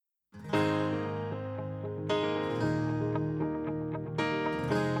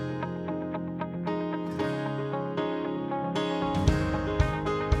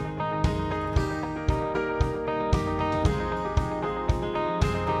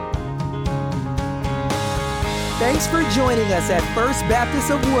Thanks for joining us at First Baptist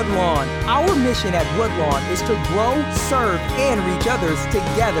of Woodlawn. Our mission at Woodlawn is to grow, serve, and reach others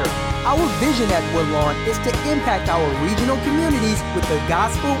together. Our vision at Woodlawn is to impact our regional communities with the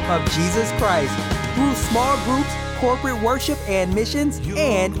gospel of Jesus Christ through small groups, corporate worship and missions,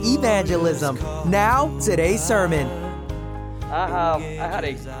 and evangelism. Now, today's sermon. I'm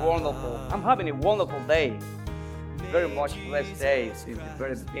having a wonderful day. Very much blessed day since the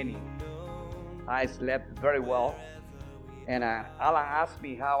very beginning. I slept very well. And Alan asked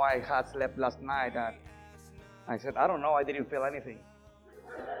me how I had slept last night. I said, I don't know, I didn't feel anything.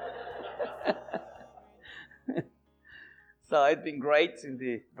 So it's been great since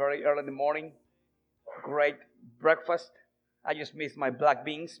the very early in the morning. Great breakfast. I just missed my black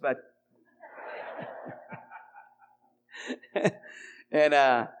beans, but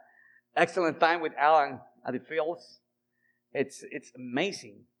and excellent time with Alan at the fields. It's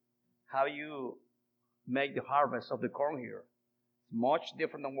amazing how you make the harvest of the corn here. Much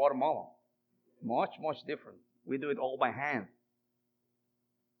different than watermelon. Much different. We do it all by hand.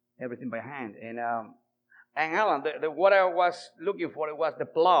 Everything by hand. And Alan, what I was looking for, it was the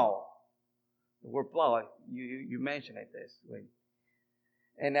plow. The word plow. You mentioned it this way.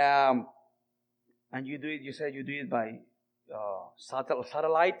 And you do it. You said you do it by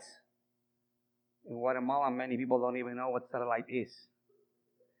satellites. In Guatemala, many people don't even know what satellite is.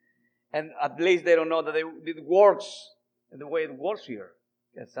 And at least they don't know that it works the way it works here.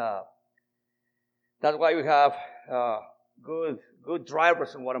 That's why we have good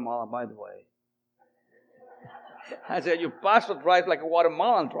drivers in Guatemala, by the way. I said, your pastor drives like a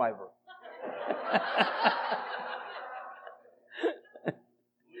Guatemalan driver.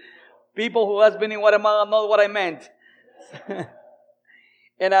 People who has been in Guatemala know what I meant.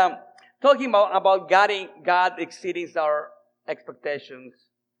 And talking about God exceeding our expectations,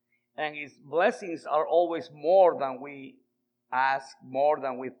 and His blessings are always more than we ask, more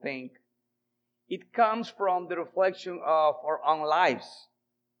than we think. It comes from the reflection of our own lives.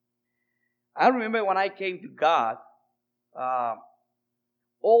 I remember when I came to God,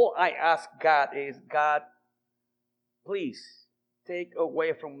 all I asked God is, God, please take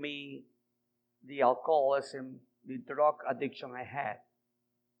away from me the alcoholism, the drug addiction I had.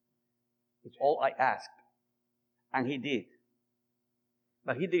 It's all I asked. And He did.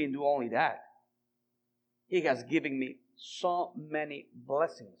 But He didn't do only that. He has given me so many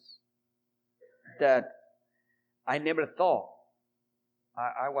blessings that I never thought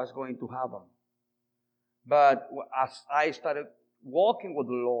I was going to have them. But as I started walking with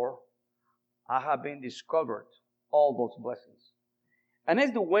the Lord, I have been discovered all those blessings. And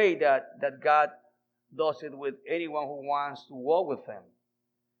it's the way that God does it with anyone who wants to walk with Him.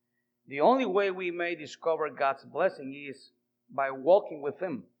 The only way we may discover God's blessing is by walking with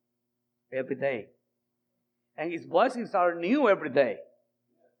Him every day. And His blessings are new every day.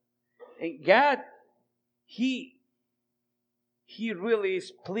 And God, He really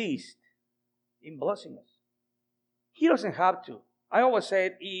is pleased in blessing us. He doesn't have to. I always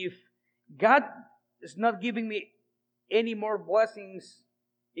said, if God is not giving me any more blessings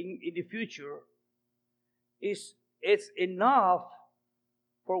in the future, it's enough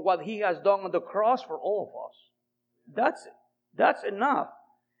for what He has done on the cross for all of us. That's enough.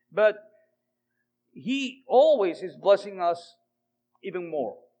 But He always is blessing us even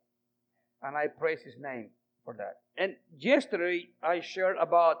more. And I praise His name for that. And yesterday I shared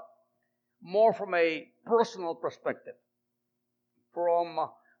about more from a personal perspective. From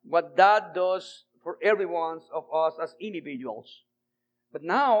what God does for every one of us as individuals. But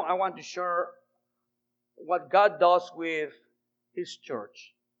now I want to share what God does with His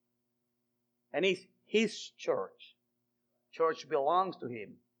church. And it's His church. Church belongs to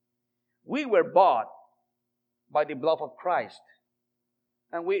Him. We were bought by the blood of Christ.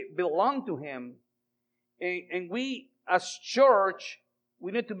 And we belong to Him. And we, as church,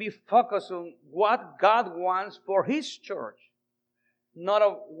 we need to be focused on what God wants for His church. Not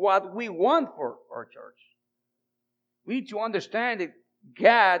of what we want for our church. We need to understand that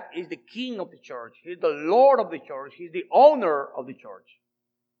God is the King of the church. He's the Lord of the church. He's the owner of the church.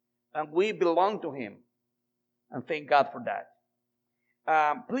 And we belong to Him. And thank God for that.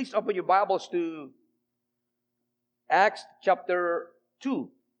 Please open your Bibles to Acts chapter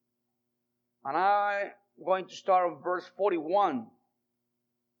 2. And I'm going to start on verse 41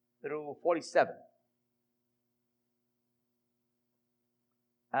 through 47.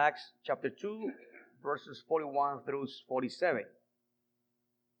 Acts chapter 2, verses 41 through 47.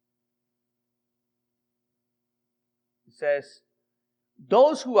 It says,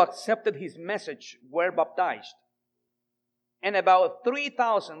 those who accepted His message were baptized, and about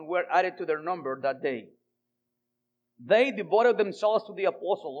 3,000 were added to their number that day. They devoted themselves to the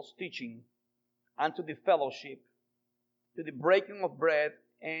apostles' teaching and to the fellowship, to the breaking of bread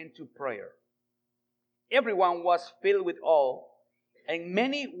and to prayer. Everyone was filled with awe, and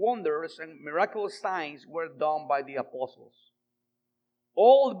many wonders and miraculous signs were done by the apostles.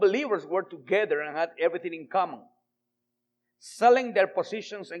 All the believers were together and had everything in common. Selling their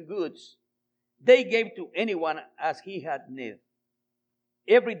possessions and goods, they gave to anyone as he had need.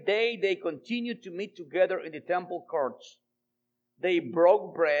 Every day they continued to meet together in the temple courts. They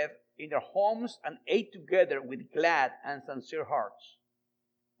broke bread in their homes and ate together with glad and sincere hearts,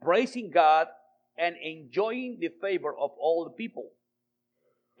 praising God and enjoying the favor of all the people.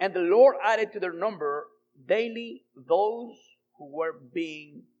 And the Lord added to their number daily those who were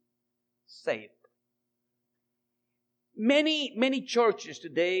being saved. Many churches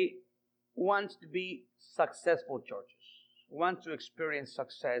today want to be successful churches, want to experience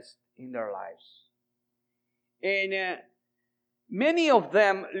success in their lives. And many of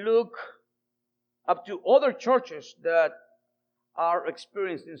them look up to other churches that are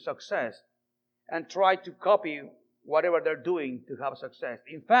experiencing success and try to copy whatever they're doing to have success.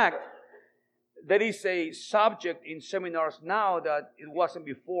 In fact, there is a subject in seminars now that it wasn't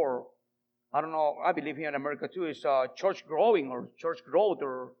before. I don't know, I believe here in America too, is church growing or church growth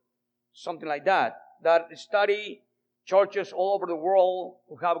or something like that. That study churches all over the world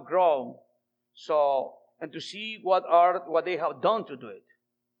who have grown. So, and to see what they have done to do it.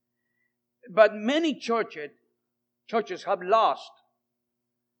 But many churches have lost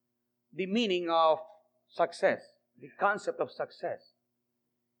the meaning of success, the concept of success.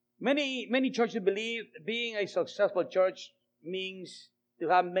 Many churches believe being a successful church means to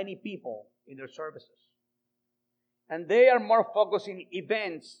have many people in their services. And they are more focused in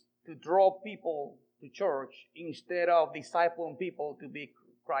events to draw people to church instead of discipling people to be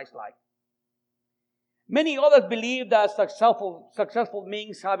Christ-like. Many others believe that successful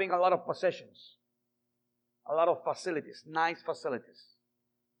means having a lot of possessions, a lot of facilities, nice facilities.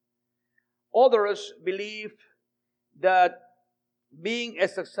 Others believe that being a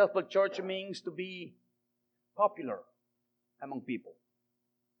successful church means to be popular among people.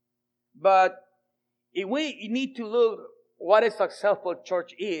 But if we need to look what a successful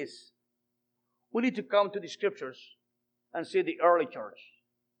church is, we need to come to the scriptures and see the early church.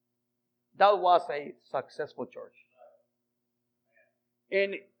 That was a successful church.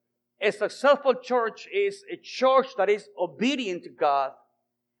 And a successful church is a church that is obedient to God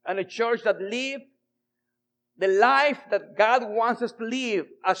and a church that lives the life that God wants us to live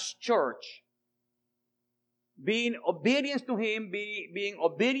as church. Being obedience to Him, being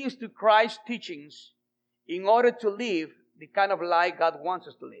obedience to Christ's teachings in order to live the kind of life God wants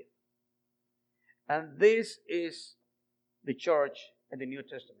us to live. And this is the church in the New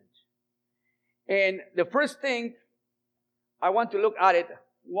Testament. And the first thing I want to look at it,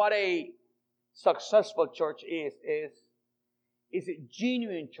 what a successful church is a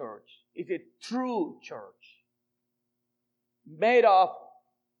genuine church, is a true church, made of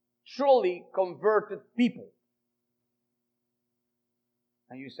truly converted people.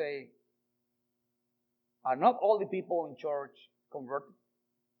 And you say, are not all the people in church converted?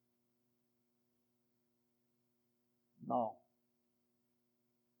 No.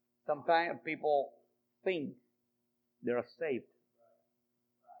 Sometimes people think they are saved.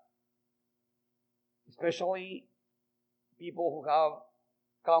 Especially people who have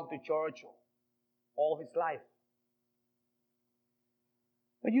come to church all his life.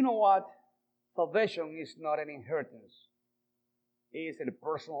 But you know what? Salvation is not an inheritance. It is a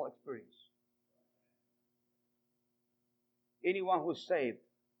personal experience. Anyone who's saved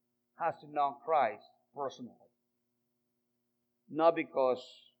has to know Christ personally. Not because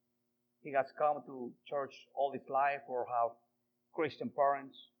he has come to church all his life or have Christian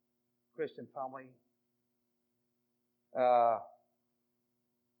parents, Christian family. I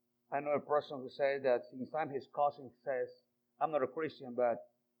know a person who said that anytime his cousin says, I'm not a Christian, but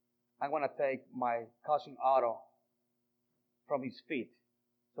I'm going to take my cousin Otto from his feet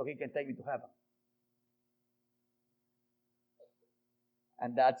so he can take me to heaven.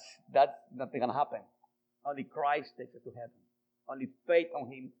 And that's not going to happen. Only Christ takes us to heaven. Only faith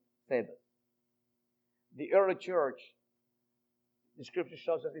on Him saves us. The early church, the scripture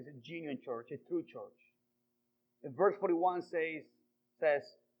shows us, is a genuine church, a true church. In verse 41 says,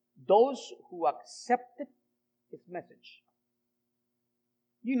 those who accepted His message.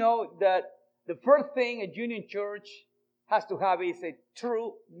 You know that the first thing a genuine church has to have is a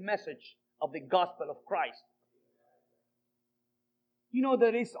true message of the gospel of Christ. You know,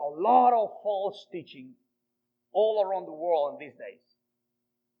 there is a lot of false teaching all around the world these days.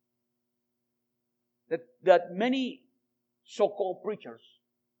 That many so-called preachers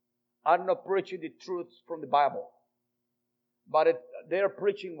are not preaching the truths from the Bible, but they're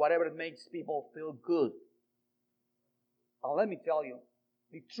preaching whatever makes people feel good. And let me tell you,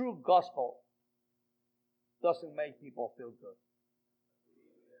 the true gospel doesn't make people feel good.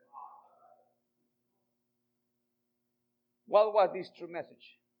 What was this true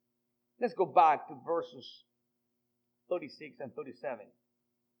message? Let's go back to verses 36 and 37.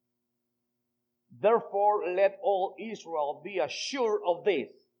 Therefore, let all Israel be assured of this.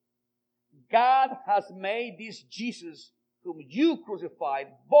 God has made this Jesus, whom you crucified,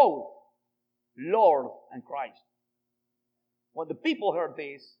 both Lord and Christ. When the people heard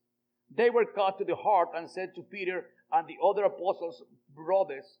this, they were cut to the heart and said to Peter and the other apostles,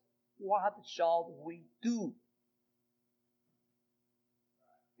 brothers, what shall we do?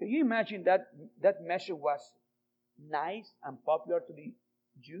 Can you imagine that message was nice and popular to the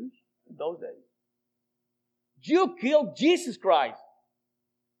Jews in those days? You killed Jesus Christ.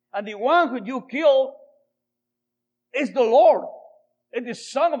 And the one who you killed is the Lord. Is the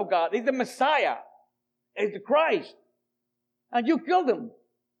Son of God. Is the Messiah. Is the Christ. And you killed him.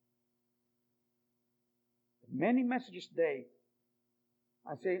 Many messages today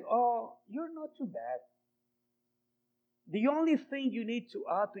are saying, oh, you're not too bad. The only thing you need to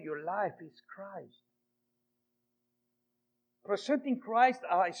add to your life is Christ. Presenting Christ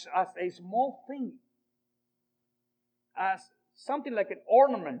as a small thing, as something like an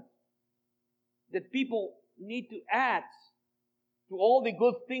ornament that people need to add to all the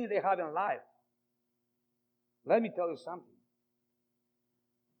good things they have in life. Let me tell you something.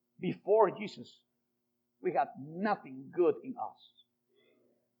 Before Jesus, we had nothing good in us.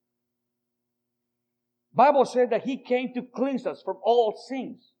 Bible said that He came to cleanse us from all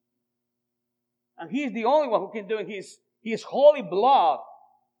sins. And He is the only one who can do it. His holy blood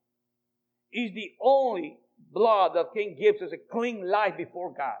is the only blood that can give us a clean life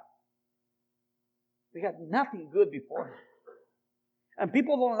before God. We had nothing good before Him. And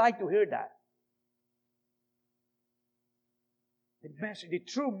people don't like to hear that. The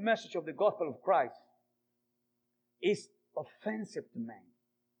true message of the gospel of Christ is offensive to man.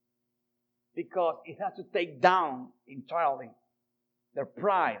 Because it has to take down entirely the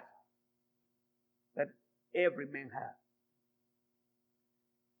pride that every man has.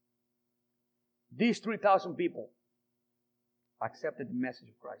 These 3,000 people accepted the message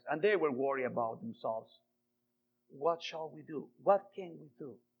of Christ. And they were worried about themselves. What shall we do? What can we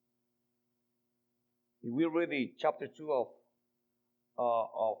do? If we read the chapter 2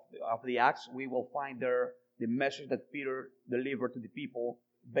 of the Acts, we will find there the message that Peter delivered to the people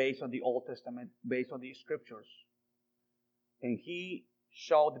based on the Old Testament, based on the Scriptures. And he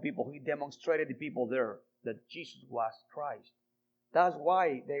showed the people, he demonstrated the people there that Jesus was Christ. That's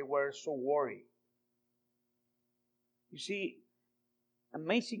why they were so worried. You see,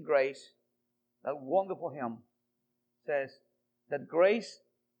 Amazing Grace, that wonderful hymn, says that grace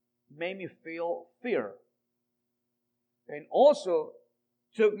made me feel fear and also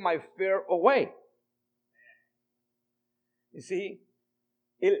took my fear away. You see,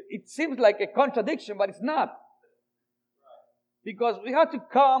 it seems like a contradiction, but it's not. Because we have to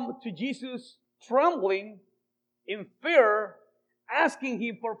come to Jesus trembling in fear, asking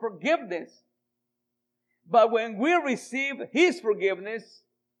Him for forgiveness. But when we receive His forgiveness,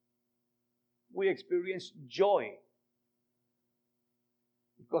 we experience joy.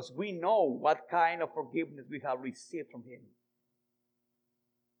 Because we know what kind of forgiveness we have received from Him.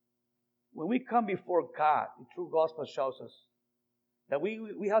 When we come before God, the true gospel shows us that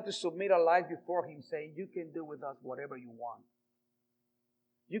we have to submit our lives before Him, saying, you can do with us whatever you want.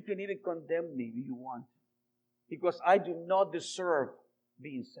 You can even condemn me if you want. Because I do not deserve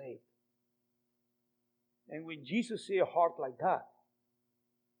being saved. And when Jesus sees a heart like that,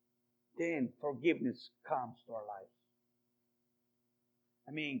 then forgiveness comes to our lives.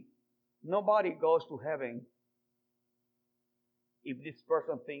 I mean, nobody goes to heaven if this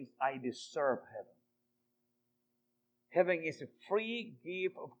person thinks I deserve heaven. Heaven is a free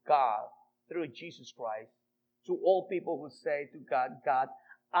gift of God through Jesus Christ to all people who say to God, God,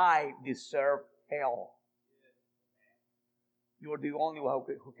 I deserve hell. You're the only one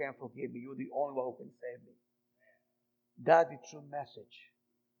who can forgive me. You're the only one who can save me. That's the true message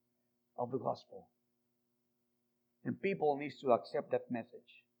of the gospel. And people need to accept that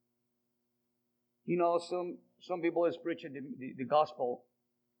message. You know, some people is preaching the gospel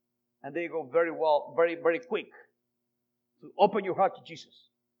and they go very well, very, very quick to open your heart to Jesus.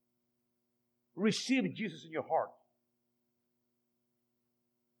 Receive Jesus in your heart.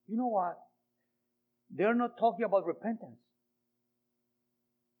 You know what? They're not talking about repentance.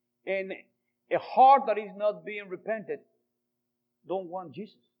 And a heart that is not being repented don't want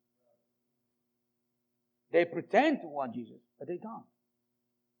Jesus. They pretend to want Jesus, but they don't.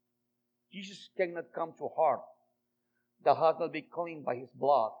 Jesus cannot come to a heart that has not been cleaned by His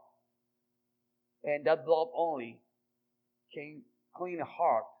blood. And that blood only can clean a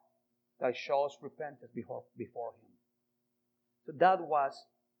heart that shows repentance before Him. So that was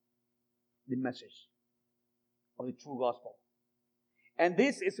the message of the true gospel. And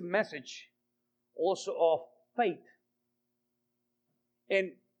this is a message also of faith.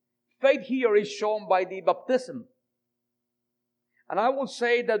 And faith here is shown by the baptism. And I will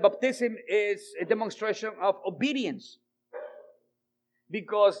say that baptism is a demonstration of obedience.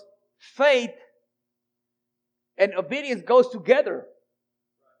 Because faith and obedience goes together.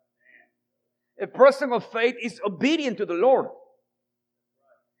 A person of faith is obedient to the Lord.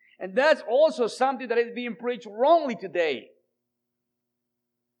 And that's also something that is being preached wrongly today.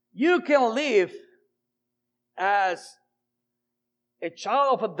 You can live as a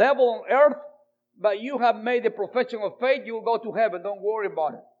child of a devil on earth, but you have made a profession of faith, you will go to heaven. Don't worry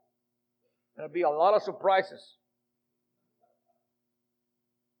about it. There'll be a lot of surprises.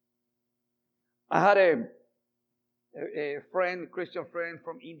 I had a friend, Christian friend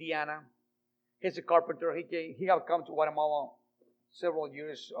from Indiana. He's a carpenter. He have come to Guatemala several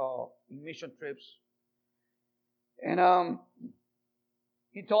years in mission trips. And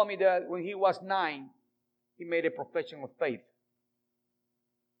he told me that when he was 9, he made a profession of faith.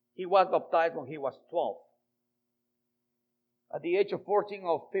 He was baptized when he was 12. At the age of 14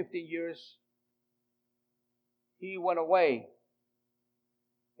 or 15 years, he went away.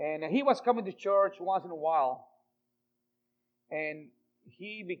 And he was coming to church once in a while. And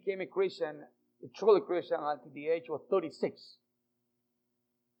he became a Christian, a truly Christian, until the age of 36.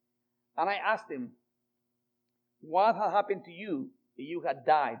 And I asked him, what had happened to you if you had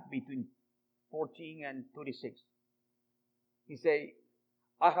died between 14 and 36? He said,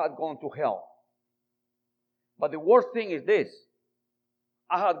 I had gone to hell. But the worst thing is this.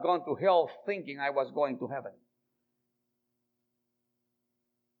 I had gone to hell thinking I was going to heaven.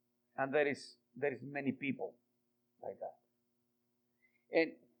 And there is many people like that.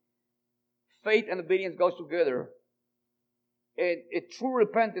 And faith and obedience goes together. And a true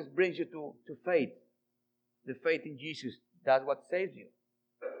repentance brings you to faith. The faith in Jesus. That's what saves you.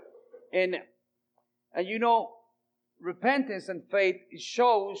 And you know, repentance and faith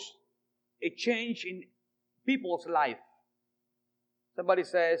shows a change in people's life. Somebody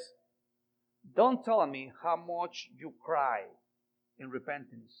says, don't tell me how much you cry in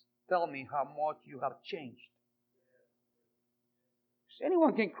repentance. Tell me how much you have changed.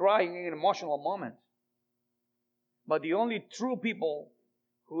 Anyone can cry in an emotional moment. But the only true people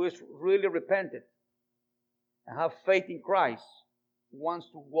who is really repented and have faith in Christ wants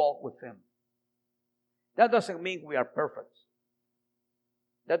to walk with Him. That doesn't mean we are perfect.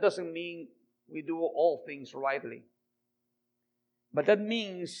 That doesn't mean we do all things rightly. But that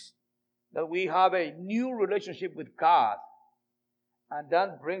means that we have a new relationship with God. And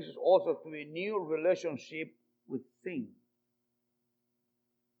that brings us also to a new relationship with sin.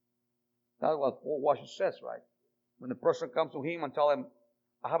 That's what Paul Washer says, right? When the person comes to him and tells him,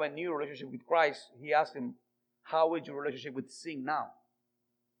 I have a new relationship with Christ, he asks him, how is your relationship with sin now?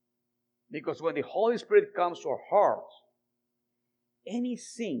 Because when the Holy Spirit comes to our hearts, any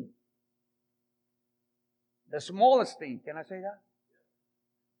sin, the smallest thing, can I say that?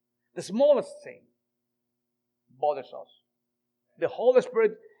 The smallest thing bothers us. The Holy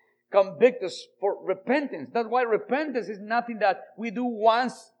Spirit convicts us for repentance. That's why repentance is nothing that we do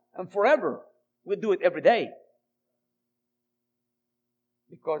once and forever. We do it every day.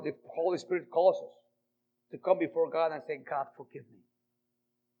 Because the Holy Spirit calls us to come before God and say, God, forgive me.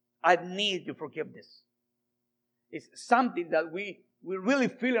 I need your forgiveness. It's something that we really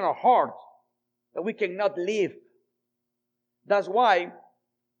feel in our heart that we cannot live. That's why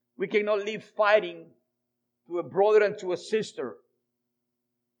we cannot live fighting to a brother and to a sister.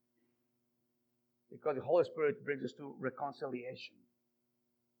 Because the Holy Spirit brings us to reconciliation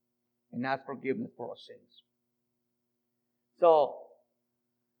and not forgiveness for our sins. So,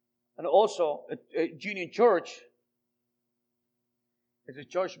 and also, a Union Church is a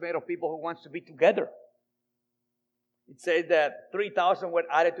church made of people who wants to be together. It says that 3,000 were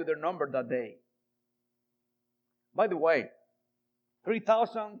added to their number that day. By the way,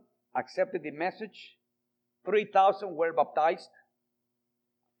 3,000 accepted the message. 3,000 were baptized.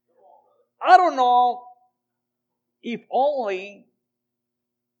 I don't know if only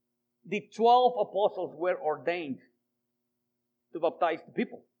the 12 apostles were ordained to baptize the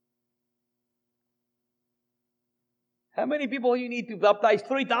people. How many people you need to baptize?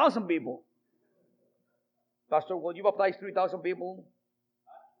 3,000 people. Pastor, will you baptize 3,000 people?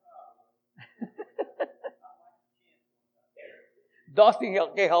 Dustin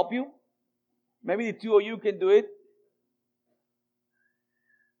can help you. Maybe the two of you can do it.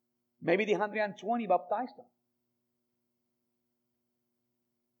 Maybe the 120 baptized them.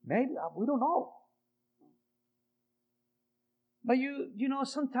 Maybe, we don't know. But you know,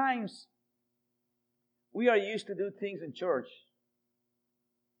 sometimes we are used to do things in church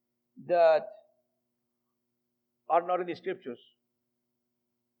that are not in the scriptures.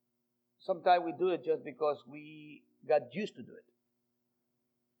 Sometimes we do it just because we got used to do it.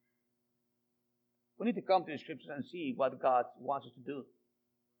 We need to come to the scriptures and see what God wants us to do.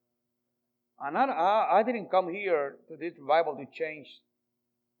 And I didn't come here to this revival to change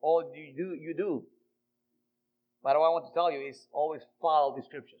all you do. But what I want to tell you is always follow the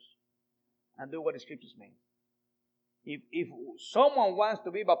scriptures and do what the scriptures mean. If someone wants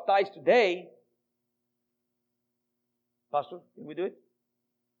to be baptized today, Pastor, can we do it?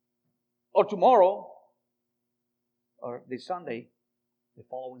 Or tomorrow, or this Sunday, the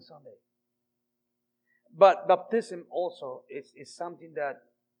following Sunday. But baptism also is something that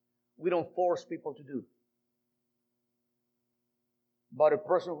we don't force people to do. But a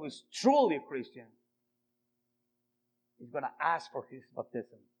person who is truly a Christian is going to ask for his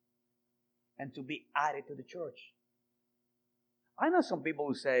baptism and to be added to the church. I know some people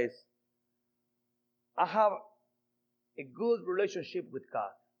who says, I have a good relationship with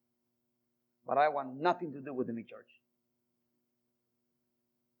God, but I want nothing to do with any church.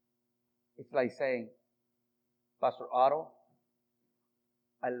 It's like saying, Pastor Otto,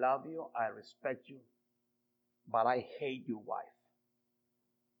 I love you, I respect you, but I hate your wife.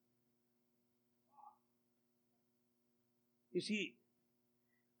 You see,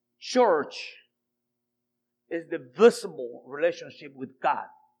 church is the visible relationship with God.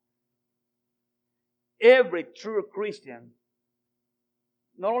 Every true Christian,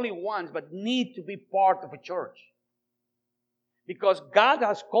 not only wants, but need to be part of a church. Because God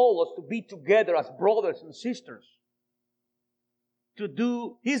has called us to be together as brothers and sisters, to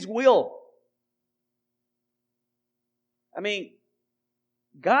do His will. I mean,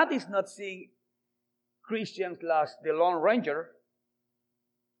 God is not seeing Christians like the Lone Ranger.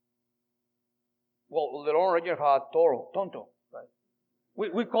 Well, the Lone Ranger had tonto,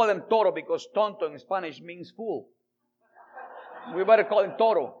 right? We call him toro because tonto in Spanish means fool. We better call him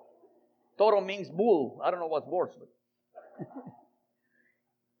toro. Toro means bull. I don't know what's worse.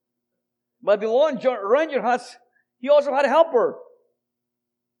 But the Lone Ranger he also had a helper.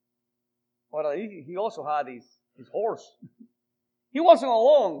 Well, he also had his horse. He wasn't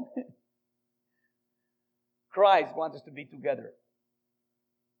alone. Christ wants us to be together.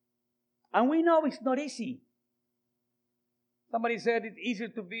 And we know it's not easy. Somebody said it's easier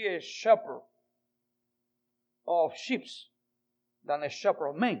to be a shepherd of sheep than a shepherd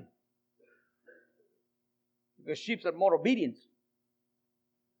of men. Because sheep are more obedient.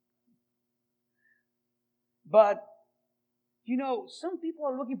 But, you know, some people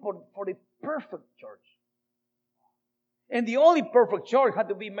are looking for the perfect church. And the only perfect church had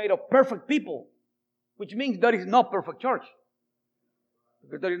to be made of perfect people. Which means there is no perfect church.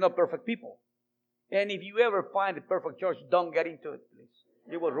 Because there is no perfect people. And if you ever find a perfect church, don't get into it,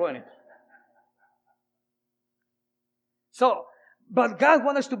 please. You will ruin it. So, but God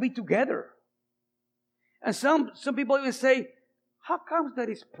wants us to be together. And some people even say, how come there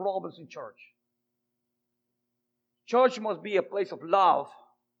is problems in church? Church must be a place of love.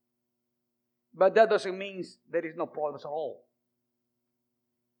 But that doesn't mean there is no problems at all.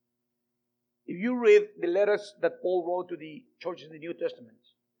 If you read the letters that Paul wrote to the churches in the New Testament,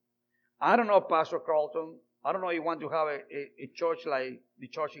 I don't know, Pastor Carlton, I don't know if you want to have a church like the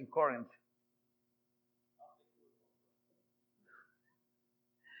church in Corinth.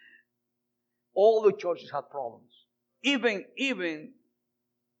 All the churches had problems. Even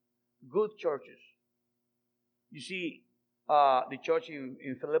good churches. You see, the church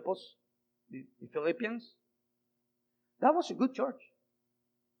in Philippus, the Philippians, that was a good church.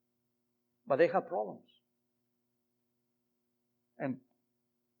 But they had problems. And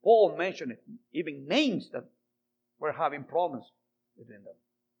Paul mentioned it, even names that were having problems within them.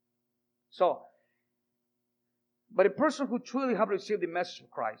 So, but a person who truly has received the message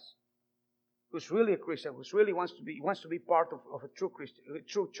of Christ, who's really a Christian, who really wants to be part of a true Christian, a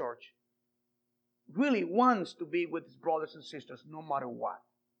true church, really wants to be with his brothers and sisters no matter what.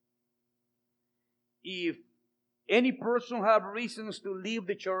 If any person have reasons to leave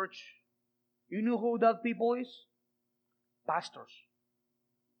the church, you know who that people is? Pastors.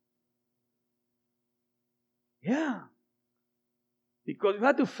 Yeah. Because you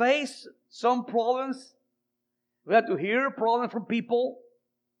have to face some problems We have to hear problems from people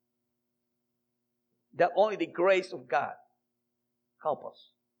that only the grace of God help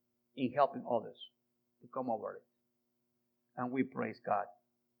us in helping others to come over it. And we praise God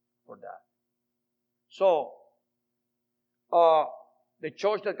for that. So, the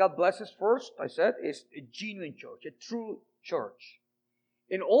church that God blesses first, I said, is a genuine church, a true church.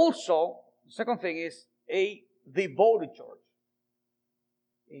 And also, the second thing is a devoted church.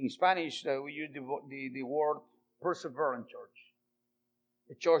 In Spanish, we use the word perseverant church.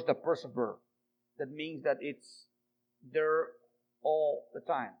 A church that perseveres. That means that it's there all the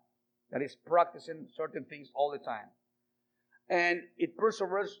time. That is practicing certain things all the time. And it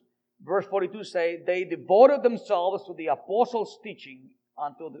perseveres. Verse 42 says, they devoted themselves to the apostles' teaching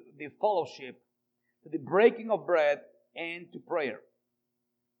and to the fellowship, to the breaking of bread, and to prayer.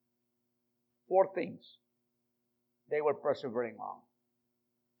 4 things they were persevering on.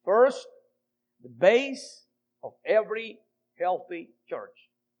 First, the base of every healthy church,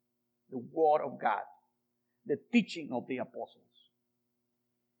 the Word of God, the teaching of the apostles.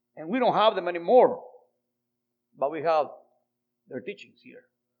 And we don't have them anymore, but we have their teachings here.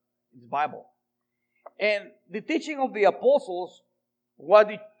 It's Bible. And the teaching of the apostles was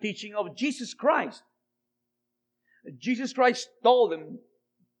the teaching of Jesus Christ. Jesus Christ told them,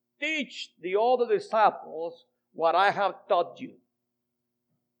 teach the other disciples what I have taught you.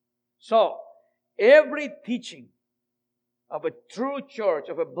 So, every teaching of a true church,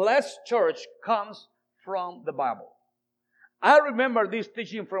 of a blessed church, comes from the Bible. I remember this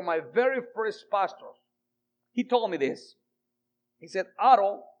teaching from my very first pastor. He told me this. He said,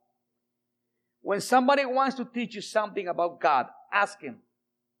 Otto, when somebody wants to teach you something about God, ask him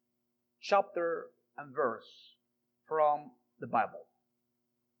chapter and verse from the Bible.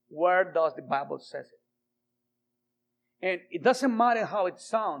 Where does the Bible says it? And it doesn't matter how it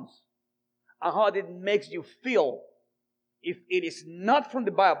sounds and how it makes you feel. If it is not from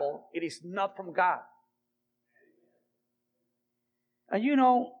the Bible, it is not from God. And you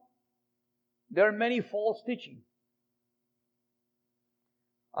know, there are many false teaching.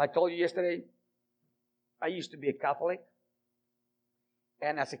 I told you yesterday, I used to be a Catholic.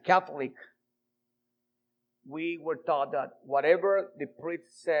 And as a Catholic, we were taught that whatever the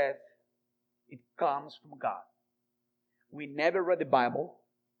priest said, it comes from God. We never read the Bible.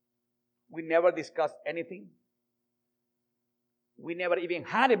 We never discussed anything. We never even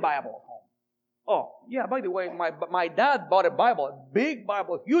had a Bible at home. Oh, yeah, by the way, my dad bought a Bible, a big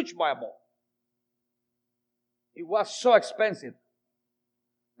Bible, huge Bible. It was so expensive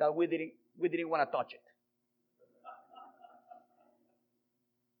that we didn't want to touch it.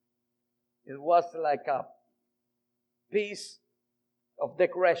 It was like a piece of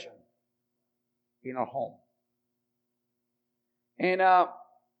decoration in our home. And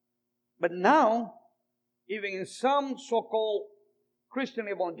but now, even in some so-called Christian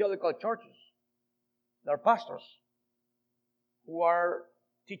evangelical churches, there are pastors who are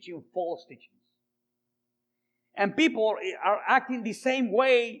teaching false teachings. And people are acting the same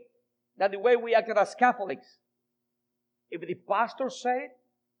way that the way we acted as Catholics. If the pastor said it,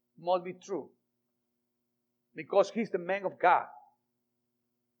 it must be true. Because he's the man of God.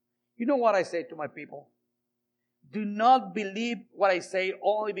 You know what I say to my people? Do not believe what I say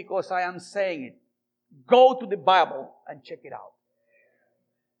only because I am saying it. Go to the Bible and check it out.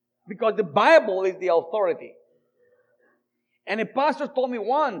 Because the Bible is the authority. And a pastor told me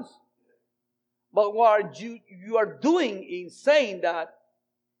once, but what you are doing in saying that,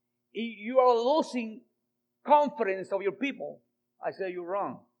 you are losing confidence of your people. I say, you're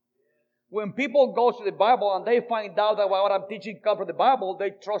wrong. When people go to the Bible and they find out that what I'm teaching comes from the Bible,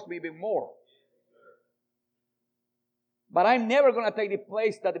 they trust me even more. But I'm never going to take the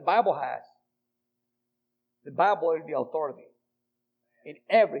place that the Bible has. The Bible is the authority in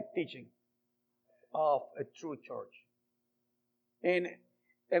every teaching of a true church.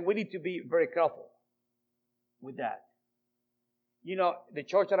 And we need to be very careful with that. You know, the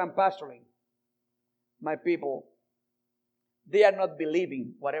church that I'm pastoring, my people, they are not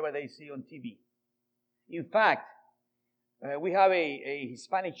believing whatever they see on TV. In fact, we have a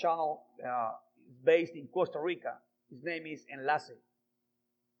Hispanic channel based in Costa Rica. His name is Enlace.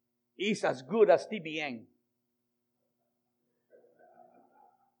 He's as good as TBN.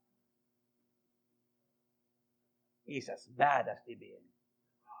 He's as bad as TBN.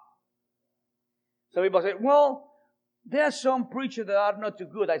 So people say, well, there are some preachers that are not too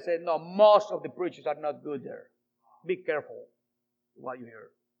good. I said, no, most of the preachers are not good there. Be careful what you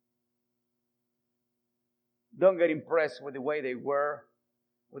hear. Don't get impressed with the way they wear,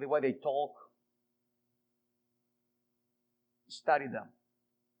 with the way they talk. Study them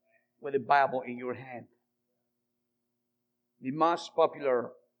with the Bible in your hand. the most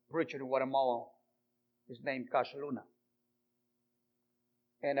popular preacher in Guatemala is named Cash Luna.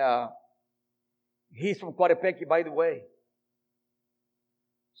 And he's from Coatepeque, by the way.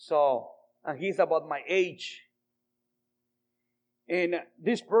 So, and he's about my age. And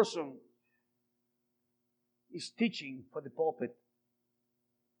this person is teaching for the pulpit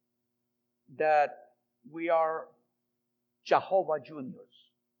that we are Jehovah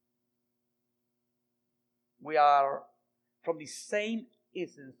Juniors. We are from the same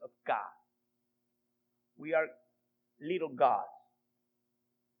essence of God. We are little God.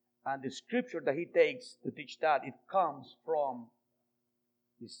 And the scripture that he takes to teach that, it comes from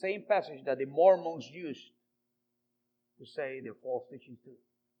the same passage that the Mormons used to say they're false teaching too.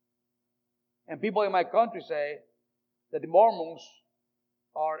 And people in my country say that the Mormons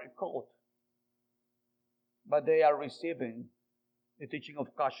are a cult. But they are receiving the teaching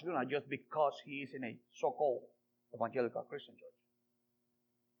of Cash Luna just because he is in a so-called evangelical Christian church.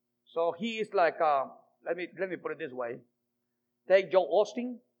 So he is like, let me put it this way. Take Joel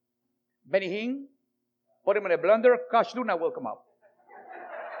Osteen, Benny Hinn, put him in a blender, Cash Luna will come out.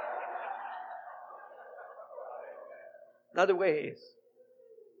 That's the way he is.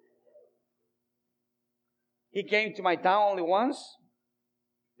 He came to my town only once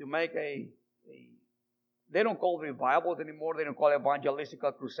to make they don't call revivals anymore. They don't call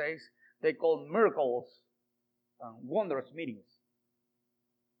evangelistical crusades. They call miracles and wondrous meetings.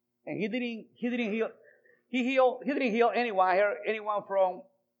 And he didn't heal anyone from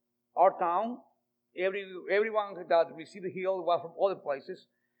our town. Everyone that received healed was from other places.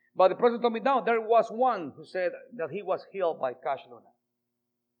 But the person told me, no, there was one who said that he was healed by Cash Luna.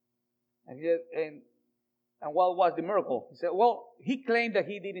 And what was the miracle? He said, well, he claimed that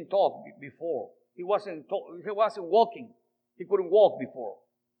he didn't talk before. He wasn't walking. He couldn't walk before.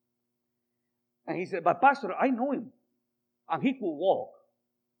 And he said, but Pastor, I know him. And he could walk.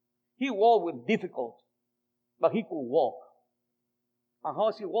 He walked with difficulty, but he could walk. And how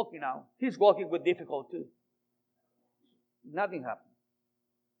is he walking now? He's walking with difficulty too. Nothing happened.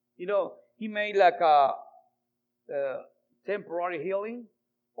 You know, he made like a temporary healing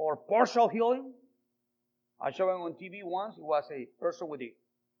or partial healing. I saw him on TV once. It was a person with a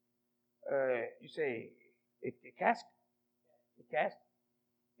cast.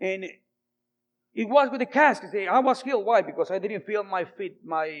 And it was with a cast. He said, I was healed. Why? Because I didn't feel my feet,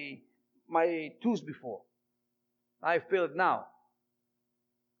 my toes before. I feel it now.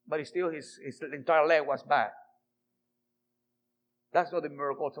 But still his entire leg was bad. That's not the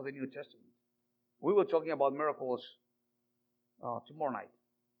miracles of the New Testament. We were talking about miracles tomorrow night.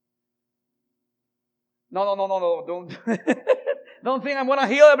 No. Don't, don't think I'm going to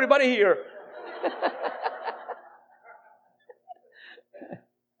heal everybody here.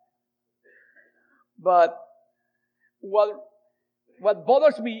 But what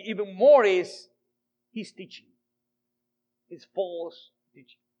bothers me even more is his teaching. His false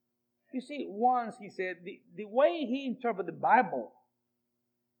teaching. You see, once he said, the way he interpreted the Bible,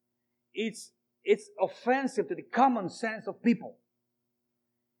 it's offensive to the common sense of people.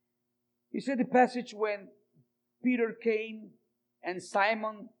 You see the passage when Peter came and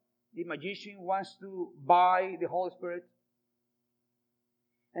Simon, the magician, wants to buy the Holy Spirit.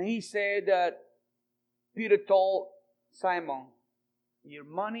 And he said that Peter told Simon, your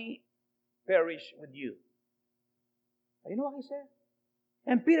money perish with you. You know what he said?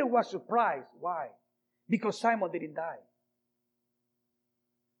 And Peter was surprised. Why? Because Simon didn't die.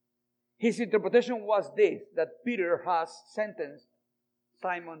 His interpretation was this, that Peter has sentenced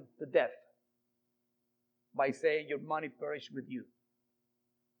Simon to death by saying, your money perish with you.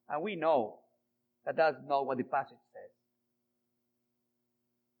 And we know that that's not what the passage says.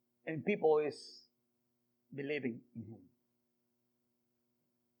 And people is believing in him.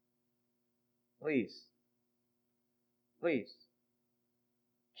 Please,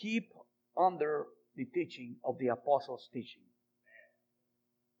 keep under the teaching of the apostles' teaching.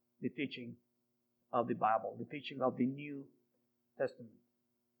 The teaching of the Bible, the teaching of the New Testament.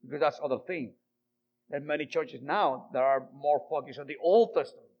 Because that's other thing. There are many churches now that are more focused on the Old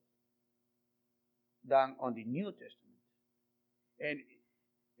Testament than on the New Testament. And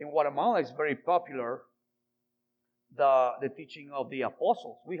in Guatemala, it's very popular, the teaching of the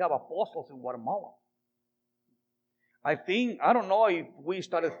apostles. We have apostles in Guatemala. I don't know if we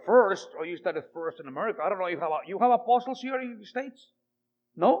started first or you started first in America. I don't know if you have apostles here in the States?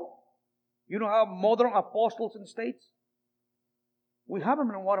 No? You don't have modern apostles in the States? We have them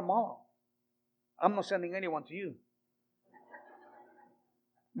in Guatemala. I'm not sending anyone to you.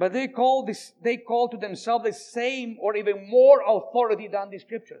 But they call to themselves the same or even more authority than the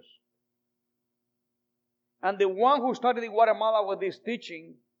Scriptures. And the one who started in Guatemala with this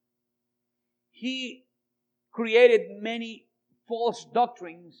teaching, he created many false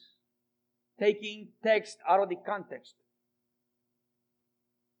doctrines, taking text out of the context.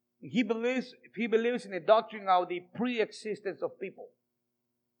 He believes in the doctrine of the pre-existence of people.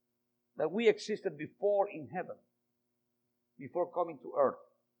 That we existed before in heaven, before coming to earth.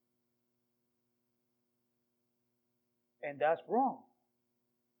 And that's wrong.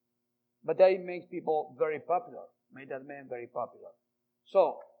 But that makes people very popular. Made that man very popular.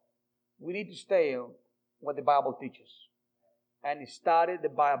 So, we need to stay on what the Bible teaches. And study the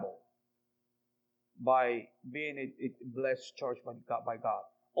Bible by being a blessed church by God.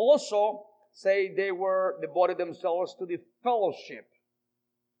 Also, say they were devoted themselves to the fellowship.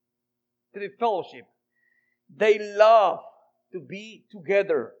 To the fellowship. They love to be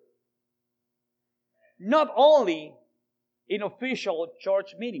together. Not only in official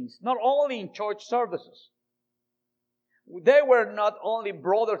church meetings, not only in church services. They were not only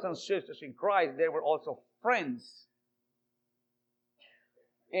brothers and sisters in Christ, they were also friends.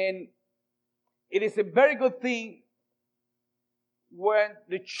 And it is a very good thing when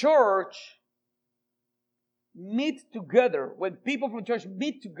the church meet together, when people from church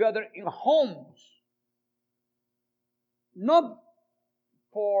meet together in homes. Not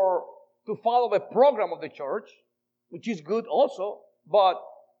to follow the program of the church, which is good also, but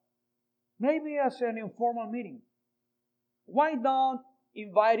maybe as an informal meeting. Why not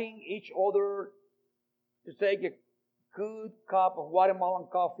inviting each other to take a good cup of Guatemalan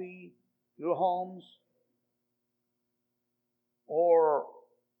coffee to your homes? Or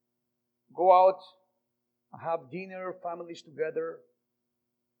go out and have dinner, families together.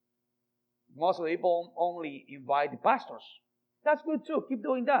 Most of the people only invite the pastors. That's good too. Keep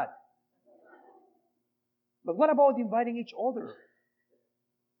doing that. But what about inviting each other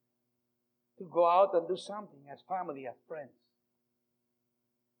to go out and do something as family, as friends?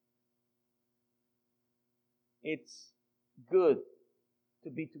 It's good to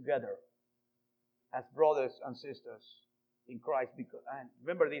be together as brothers and sisters in Christ. And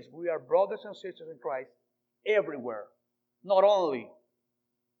remember this, we are brothers and sisters in Christ everywhere, not only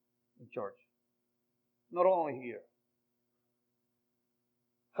in church, not only here.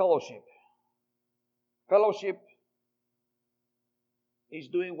 Fellowship. Fellowship is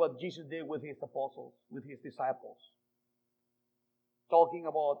doing what Jesus did with His apostles, with His disciples. Talking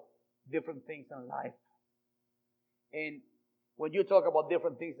about different things in life. And when you talk about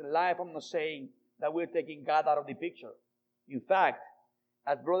different things in life, I'm not saying that we're taking God out of the picture. In fact,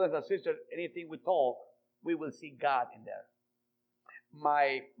 as brothers and sisters, anything we talk, we will see God in there.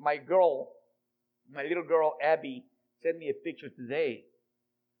 My little girl, Abby, sent me a picture today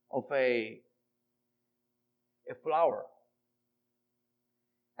of a flower.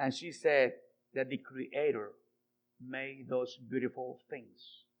 And she said that the Creator made those beautiful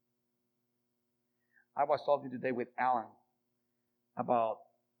things. I was talking today with Alan about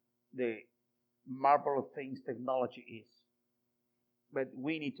the marvelous things technology is. But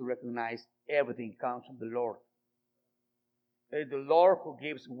we need to recognize everything comes from the Lord. It is the Lord who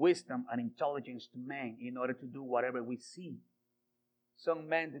gives wisdom and intelligence to men in order to do whatever we see. Some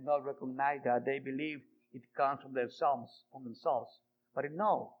men do not recognize that. They believe it comes from themselves. But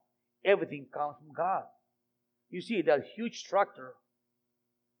no, everything comes from God. You see, that huge tractor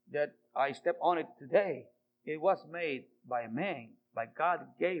that I stepped on it today, it was made by a man, but God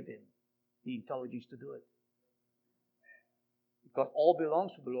gave him the intelligence to do it. Because all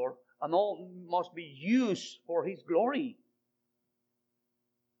belongs to the Lord, and all must be used for His glory.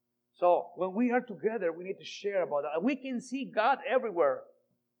 So, when we are together, we need to share about that. We can see God everywhere.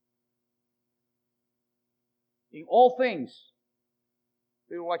 In all things.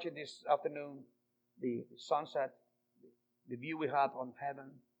 We were watching this afternoon the sunset, the view we had on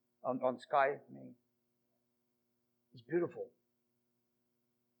heaven, on sky. It's beautiful.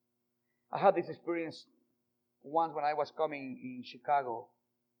 I had this experience once when I was coming in Chicago.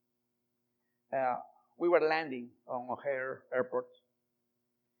 We were landing on O'Hare Airport.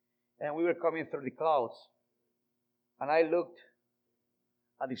 And we were coming through the clouds. And I looked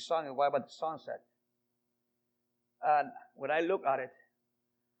at the sun and what about the sunset. And when I looked at it,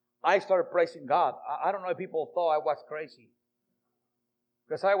 I started praising God. I don't know if people thought I was crazy.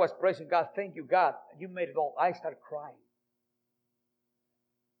 Because I was praising God. Thank you, God. You made it all. I started crying.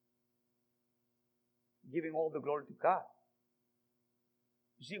 Giving all the glory to God.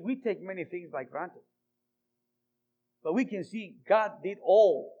 You see, we take many things by granted. But we can see God did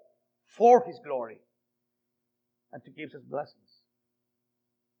all for His glory and to give us blessings.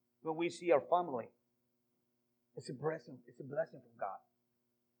 When we see our family, it's a blessing. It's a blessing from God.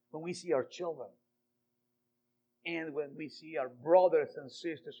 When we see our children, And when we see our brothers and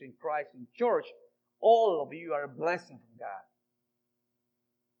sisters in Christ in church, all of you are a blessing from God.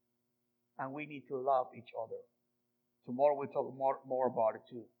 And we need to love each other. Tomorrow we'll talk more about it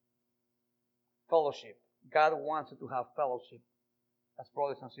too. Fellowship. God wants us to have fellowship as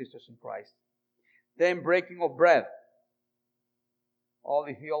brothers and sisters in Christ. Then breaking of bread. All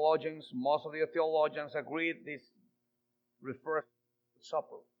the theologians, most of the theologians agree this refers to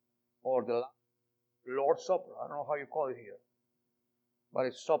supper or the Lord's Supper. I don't know how you call it here. But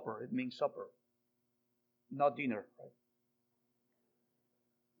it's supper. It means supper. Not dinner. Right?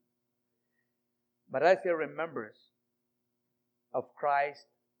 But that's a remembrance of Christ's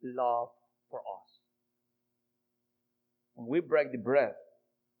love for us. When we break the bread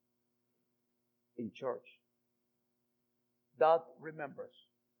in church, that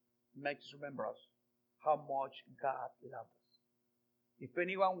makes us remember us how much God loves us. If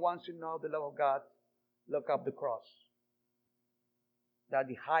anyone wants to know the love of God, look up the cross. That's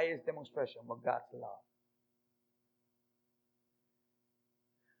the highest demonstration of God's love.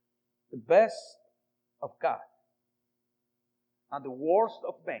 The best of God and the worst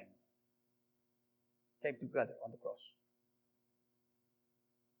of men came together on the cross.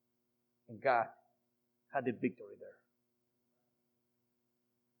 And God had the victory there.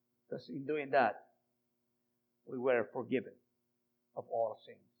 Because in doing that, we were forgiven of all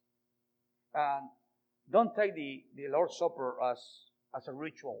sins. And don't take the Lord's Supper as a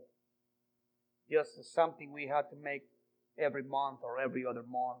ritual. Just something we have to make every month or every other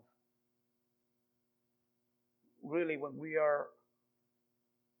month. Really, when we are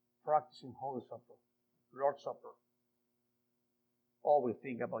practicing Holy Supper, Lord's Supper, always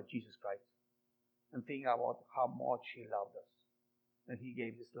think about Jesus Christ and think about how much He loved us and He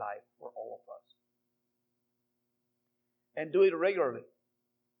gave His life for all of us. And do it regularly.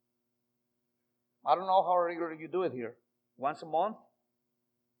 I don't know how regularly you do it here. Once a month?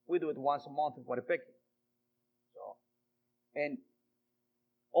 We do it once a month in Guatepeque. And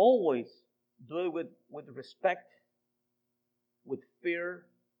always do it with respect, with fear,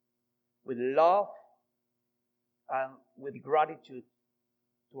 with love, and with gratitude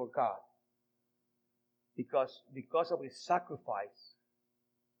to our God. Because of His sacrifice,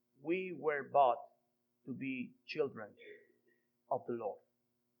 we were bought to be children of the Lord.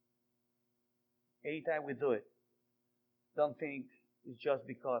 Anytime we do it, don't think it's just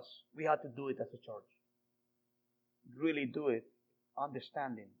because we had to do it as a church. Really do it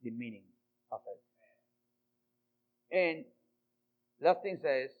understanding the meaning of it. And last thing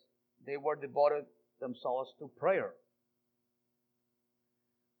says, they were devoted themselves to prayer.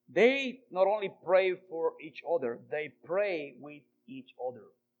 They not only pray for each other, they pray with each other.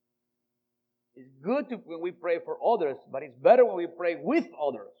 It's good when we pray for others, but it's better when we pray with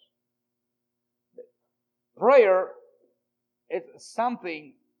others. Prayer is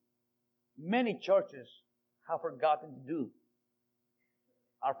something many churches have forgotten to do,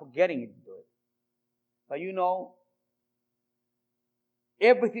 are forgetting to do it. But you know,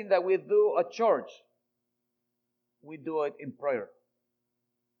 everything that we do at church, we do it in prayer.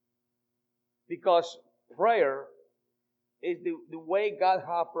 Because prayer is the way God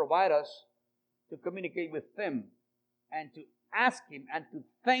has provided us to communicate with Him and to ask Him and to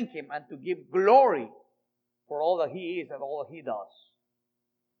thank Him and to give glory for all that He is and all that He does.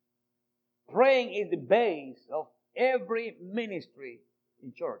 Praying is the base of every ministry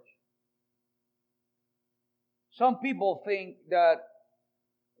in church. Some people think that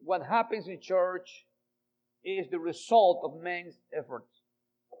what happens in church is the result of men's efforts.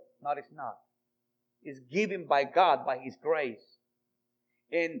 No, it's not. It's given by God, by His grace.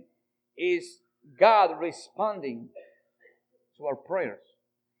 And is God responding to our prayers.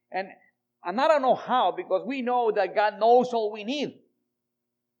 And I don't know how, because we know that God knows all we need.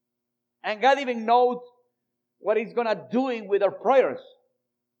 And God even knows what He's going to do with our prayers.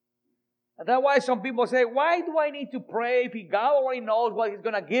 And that's why some people say, why do I need to pray if God already knows what He's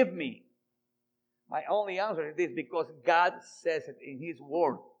going to give me? My only answer is this, because God says it in His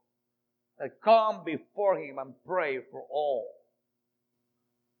Word. That come before Him and pray for all.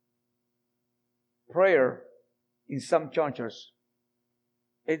 Prayer in some churches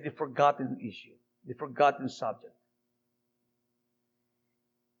is the forgotten issue, the forgotten subject.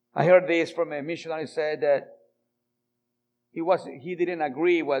 I heard this from a missionary said that he didn't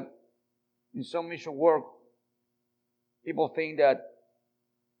agree with in some mission work. People think that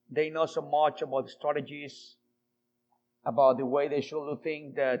they know so much about strategies, about the way they should do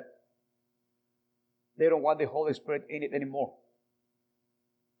things, that they don't want the Holy Spirit in it anymore.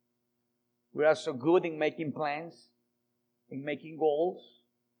 We are so good in making plans, in making goals,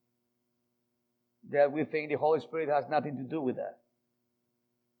 that we think the Holy Spirit has nothing to do with that.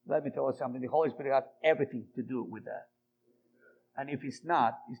 Let me tell you something. The Holy Spirit has everything to do with that. And if it's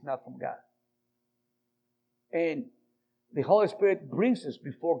not from God. And the Holy Spirit brings us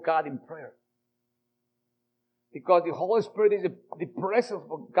before God in prayer. Because the Holy Spirit is the presence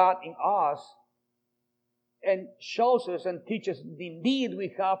of God in us and shows us and teaches the need we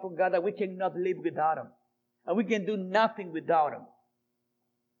have from God, that we cannot live without Him. And we can do nothing without Him.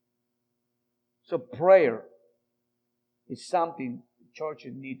 So prayer is something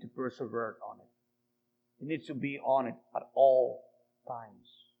churches need to persevere on it. It needs to be on it at all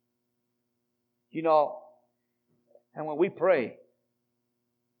times. You know, and when we pray,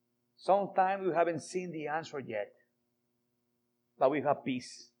 sometimes we haven't seen the answer yet, but we have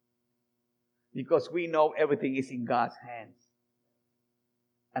peace. Because we know everything is in God's hands.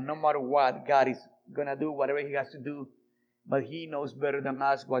 And no matter what, God is going to do whatever He has to do, but He knows better than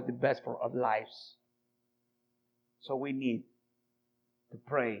us what's the best for our lives. So we need to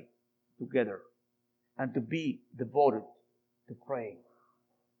pray together and to be devoted to praying.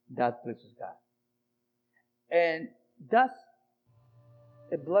 That pleases God. And that's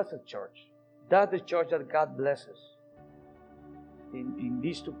a blessed church. That's the church that God blesses. In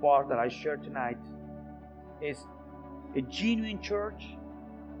these two parts that I shared tonight, is a genuine church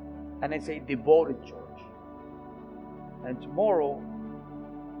and it's a devoted church. And tomorrow,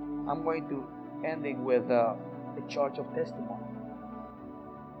 I'm going to ending with a church of testimony.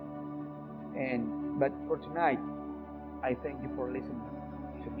 But for tonight, I thank you for listening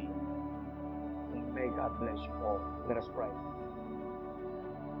to me. And may God bless you all. Let us pray.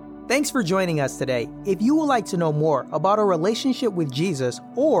 Thanks for joining us today. If you would like to know more about our relationship with Jesus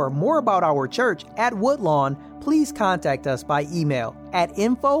or more about our church at Woodlawn, please contact us by email at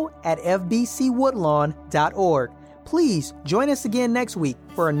info@fbcwoodlawn.org. Please join us again next week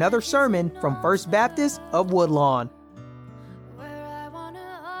for another sermon from First Baptist of Woodlawn.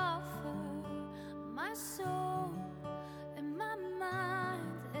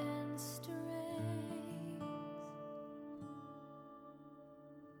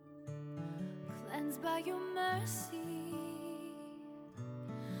 By your mercy,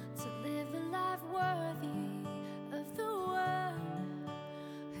 to live a life worthy of the one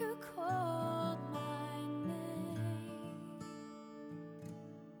who called my name.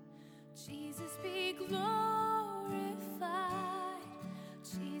 Jesus, be glorified.